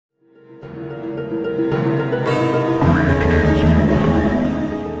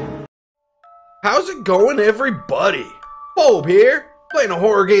How's it going, everybody? Bobe here, playing a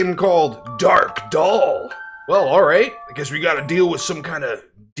horror game called Dark Doll. Well, alright, I guess we gotta deal with some kind of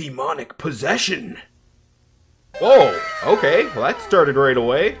demonic possession. Whoa, okay, well that started right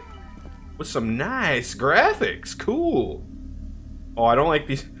away. With some nice graphics, cool. Oh, I don't like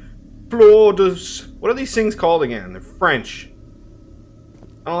these... Floors. What are these things called again? They're French.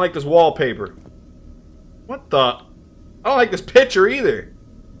 I don't like this wallpaper. What the... I don't like this picture either.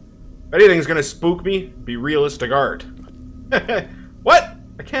 If anything's gonna spook me, be realistic art. What?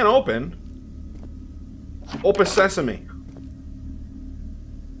 I can't open. Open sesame.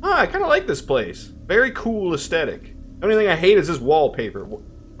 Ah, I kind of like this place. Very cool aesthetic. The only thing I hate is this wallpaper. Why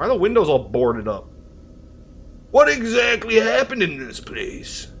are the windows all boarded up? What exactly happened in this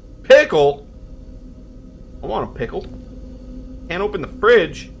place? Pickle? I want a pickle. Can't open the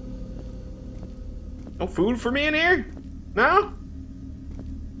fridge. No food for me in here? No?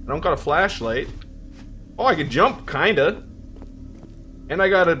 I don't got a flashlight. Oh, I can jump, kinda. And I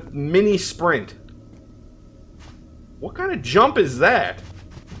got a mini sprint. What kind of jump is that?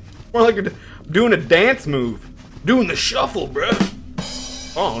 More like doing a dance move. Doing the shuffle, bruh.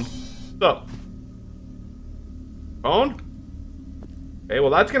 Phone? What's up? Phone? Okay, well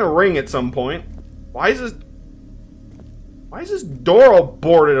that's gonna ring at some point. Why is this door all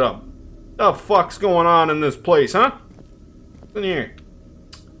boarded up? What the fuck's going on in this place, huh? What's in here?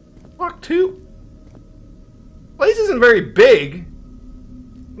 Fuck, too. Place isn't very big.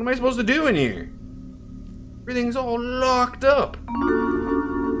 What am I supposed to do in here? Everything's all locked up.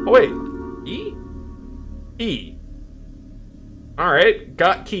 Oh wait, key? Key. Alright,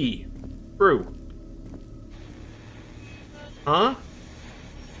 got key. True. Huh?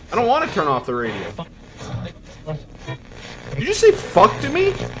 I don't want to turn off the radio. Did you just say fuck to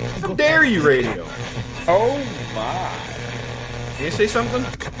me? How dare you, radio? Oh my. Can you say something?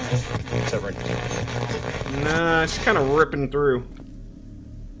 Nah, it's just kind of ripping through.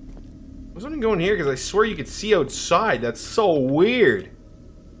 I was only going here because I swear you could see outside. That's so weird.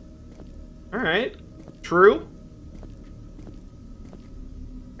 Alright. True.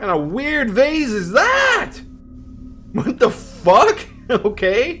 What kind of weird vase is that? What the fuck?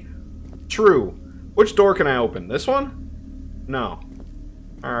 Okay. True. Which door can I open? This one? No.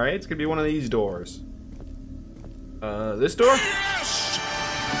 Alright, it's gonna be one of these doors. This door? Yes!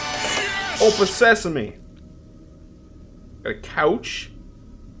 Yes! Open sesame. Got a couch.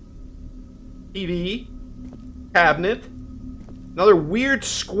 TV. Cabinet. Another weird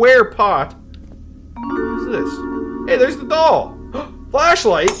square pot. What is this? Hey, there's the doll.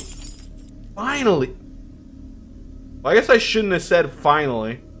 Flashlight. Finally. Well, I guess I shouldn't have said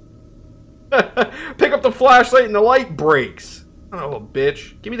finally. Pick up the flashlight and the light breaks. Oh,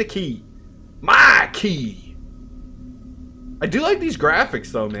 bitch. Give me the key. My key. I do like these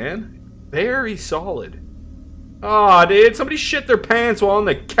graphics, though, man. Very solid. Aw, dude. Somebody shit their pants while on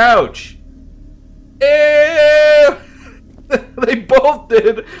the couch. Ew. They both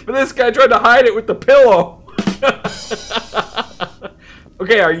did, but this guy tried to hide it with the pillow.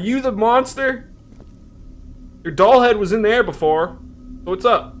 Okay, are you the monster? Your doll head was in there before. So what's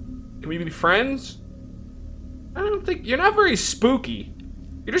up? Can we be friends? I don't think... You're not very spooky.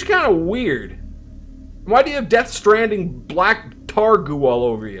 You're just kind of weird. Why do you have Death Stranding black tar goo all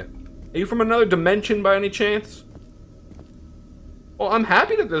over you? Are you from another dimension by any chance? Well, I'm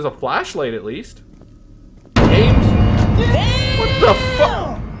happy that there's a flashlight at least. Games? What the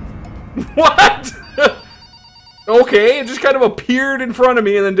fuck? What? Okay, it just kind of appeared in front of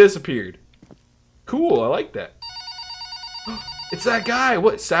me and then disappeared. Cool, I like that. It's that guy.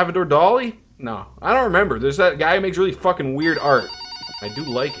 What, Salvador Dali? No, I don't remember. There's that guy who makes really fucking weird art. I do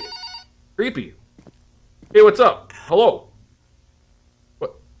like it. Creepy. Hey, what's up? Hello.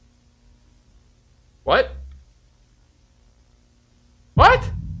 What? What?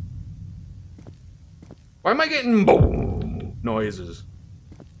 What? Why am I getting boom noises?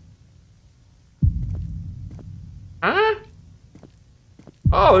 Huh?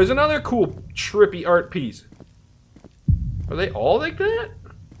 Oh, there's another cool, trippy art piece. Are they all like that?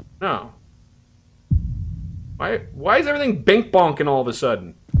 No. Why is everything bink-bonking all of a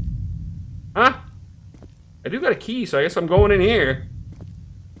sudden? Huh? I do got a key, so I guess I'm going in here.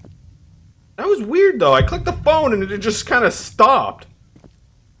 That was weird, though. I clicked the phone and it just kind of stopped.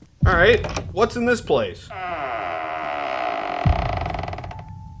 Alright, what's in this place?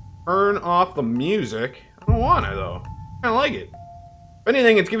 Turn off the music. I don't want it, though. I kind of like it. If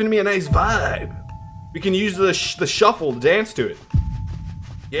anything, it's giving me a nice vibe. We can use the shuffle to dance to it.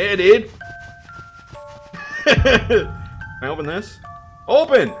 Yeah, dude. Can I open this?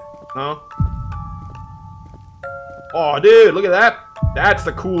 Open! No. Oh, dude, look at that. That's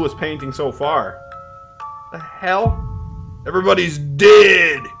the coolest painting so far. The hell? Everybody's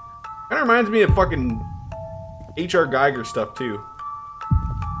dead! Kinda reminds me of fucking H.R. Geiger stuff, too.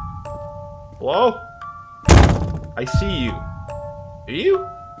 Hello? I see you. Do you?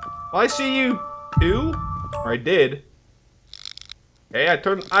 Well, I see you, too. Or I did. Okay, I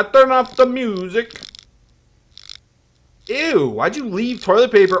turn off the music. Ew, why'd you leave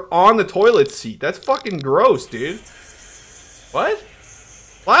toilet paper on the toilet seat? That's fucking gross, dude. What?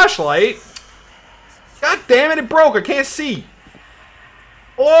 Flashlight? God damn it, it broke. I can't see.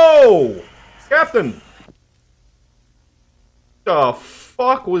 Hello, Captain. The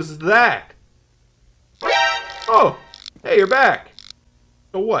fuck was that? Oh, hey, you're back.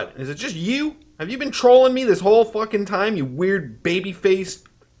 So what? Is it just you? Have you been trolling me this whole fucking time, you weird baby-faced,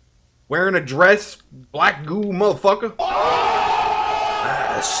 wearing a dress, black goo motherfucker?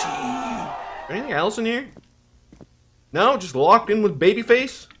 I see you. Anything else in here? No? Just locked in with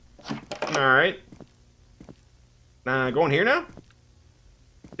babyface? Alright. Going here now?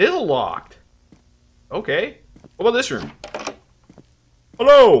 Still locked. Okay. What about this room?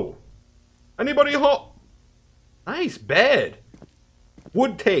 Hello? Anybody home? Nice bed.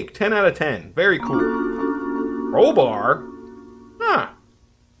 Would take 10 out of 10. Very cool. Crowbar? Huh.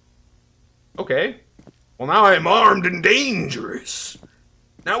 Okay. Well, now I'm armed and dangerous.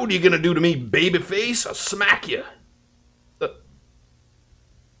 Now what are you gonna do to me, babyface? I'll smack you. The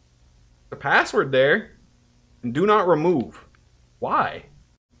password there. And do not remove. Why?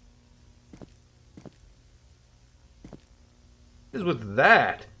 What is with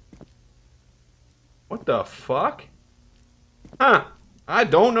that? What the fuck? Huh. I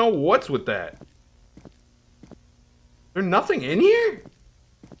don't know what's with that. There's nothing in here?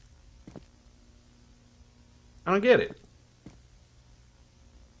 I don't get it.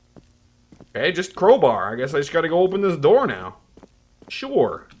 Okay, just crowbar. I guess I just gotta go open this door now.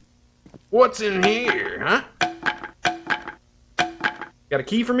 Sure. What's in here, huh? Got a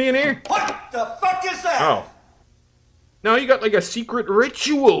key for me in here? What the fuck is that? Oh. No, you got like a secret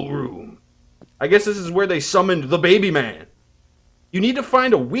ritual room. I guess this is where they summoned the baby man. You need to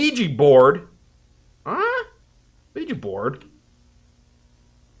find a Ouija board. Huh? Ouija board?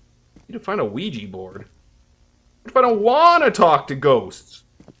 You need to find a Ouija board. What if I don't want to talk to ghosts?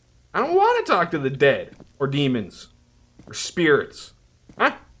 I don't want to talk to the dead. Or demons. Or spirits.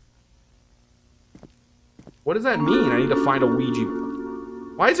 Huh? What does that mean? I need to find a Ouija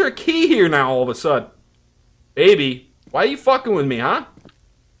board. Why is there a key here now all of a sudden? Baby, why are you fucking with me, huh?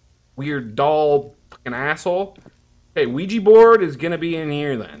 Weird doll fucking asshole. Okay, Ouija board is gonna be in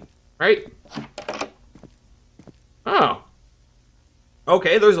here then. Right? Oh.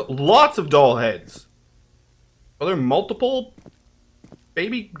 Okay, there's lots of doll heads. Are there multiple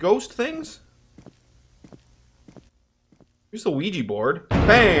baby ghost things? Here's the Ouija board.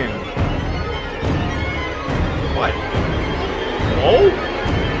 Bam! What? Hello?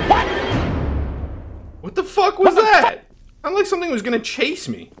 What the fuck was that? Sounded like something was gonna chase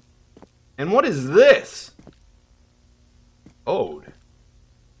me. And what is this? Code.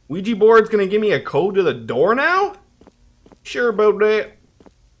 Ouija board's gonna give me a code to the door now? Sure about that.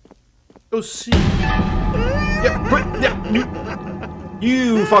 Go see.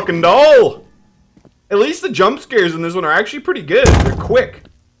 You fucking doll! At least the jump scares in this one are actually pretty good. They're quick.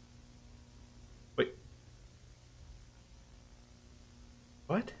 Wait.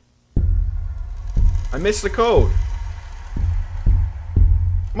 What? I missed the code.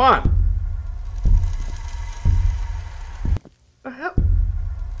 Come on. The hell?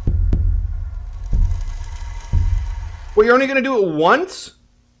 Well, you're only gonna do it once?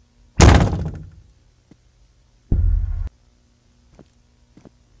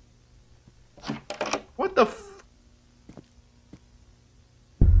 What the f...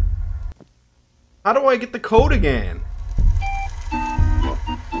 How do I get the code again?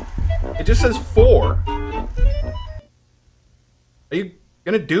 It just says 4. Are you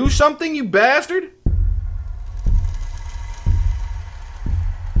gonna do something, you bastard?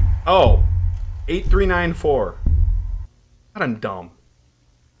 Oh. 8394. God, I'm dumb.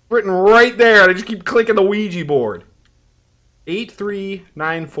 Written right there, and I just keep clicking the Ouija board.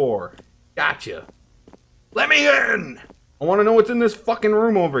 8394. Gotcha. Let me in! I want to know what's in this fucking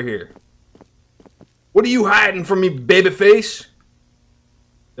room over here. What are you hiding from me, babyface?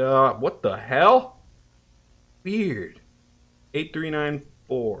 What the hell? Weird.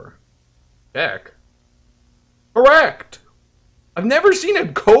 8394. Check. Correct! I've never seen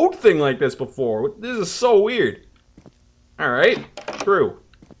a code thing like this before. This is so weird. Alright. True.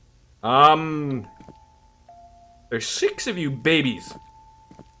 There's 6 of you babies.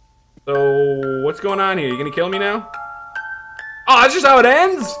 So, what's going on here? You gonna kill me now? Oh, that's just how it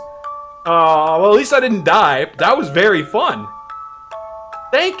ends? Well, at least I didn't die. That was very fun.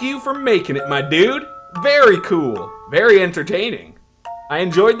 Thank you for making it, my dude. Very cool. Very entertaining. I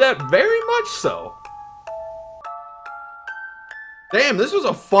enjoyed that very much so. Damn, this was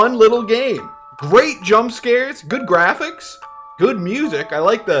a fun little game. Great jump scares, good graphics, good music. I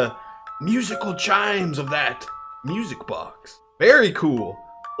like the musical chimes of that music box. Very cool.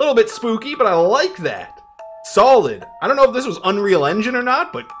 A little bit spooky, but I like that. Solid. I don't know if this was Unreal Engine or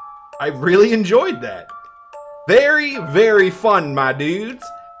not, but I really enjoyed that. Very, very fun, my dudes.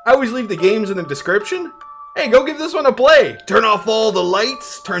 I always leave the games in the description. Hey, go give this one a play. Turn off all the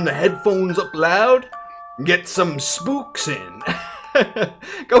lights, turn the headphones up loud, and get some spooks in.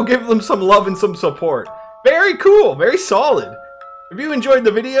 Go give them some love and some support. Very cool, very solid. If you enjoyed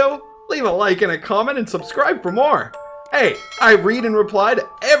the video, leave a like and a comment and subscribe for more. Hey, I read and reply to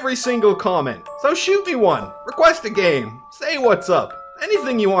every single comment, so shoot me one, request a game, say what's up,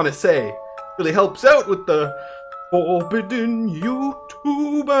 anything you want to say. Really helps out with the forbidden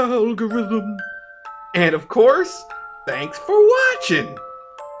YouTube algorithm. And of course, thanks for watching.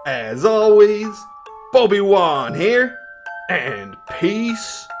 As always, Bobe-Wan here, and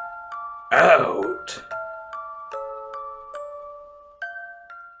peace out.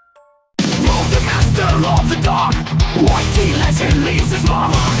 The master of the dark, whitey legend leaves his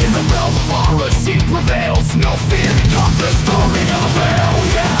mama. In the realm of horror she prevails. No fear, not the story of a veil,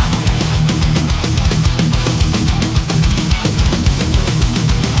 yeah.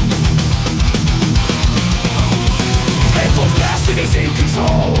 Evil bastard is in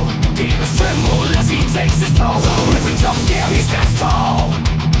control. Demons tremble as he takes his toll. So every jump scare he stands tall.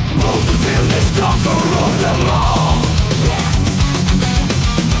 Both the villainous conqueror of them all.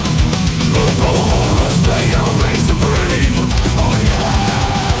 Horror, stay around.